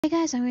Hey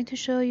guys, I'm going to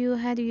show you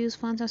how to use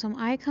font awesome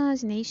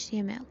icons in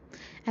HTML.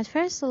 At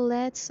first,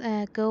 let's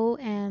go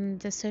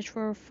and search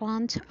for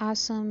font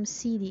awesome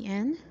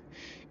CDN,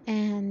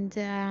 and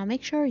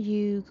make sure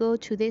you go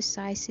to this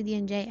site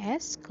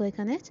cdn.js, click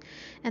on it,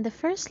 and the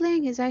first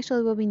link is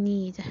actually what we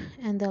need,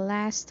 and the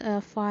last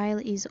file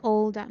is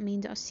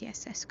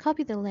all.min.css.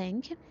 Copy the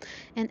link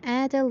and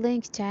add a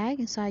link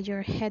tag inside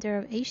your header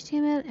of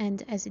HTML,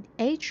 and as an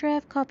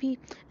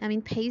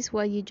href paste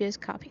what you just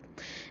copied.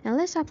 And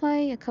let's apply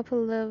a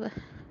couple of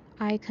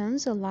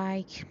icons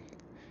like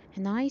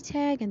an I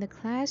tag, and the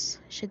class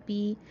should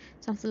be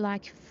something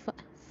like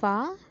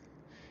fa,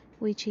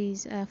 which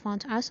is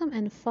font awesome,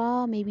 and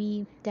fa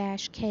maybe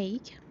dash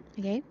cake.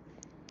 Okay,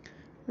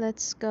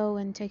 let's go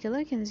and take a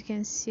look, and as you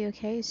can see,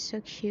 okay, it's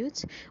so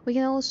cute. We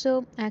can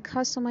also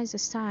customize the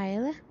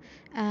style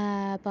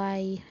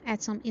by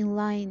add some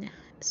inline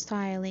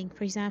styling.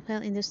 For example,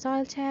 in the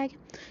style tag,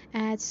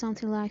 add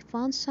something like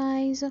font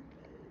size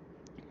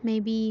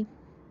maybe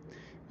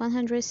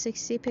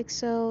 160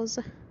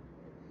 pixels.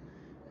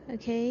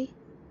 Okay,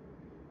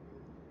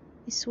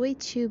 it's way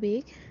too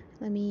big.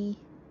 Let me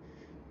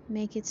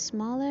make it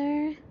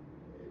smaller,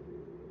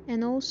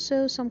 and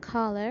also some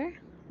color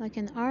like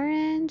an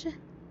orange.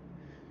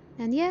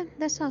 And yeah,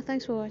 that's all.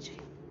 Thanks for watching.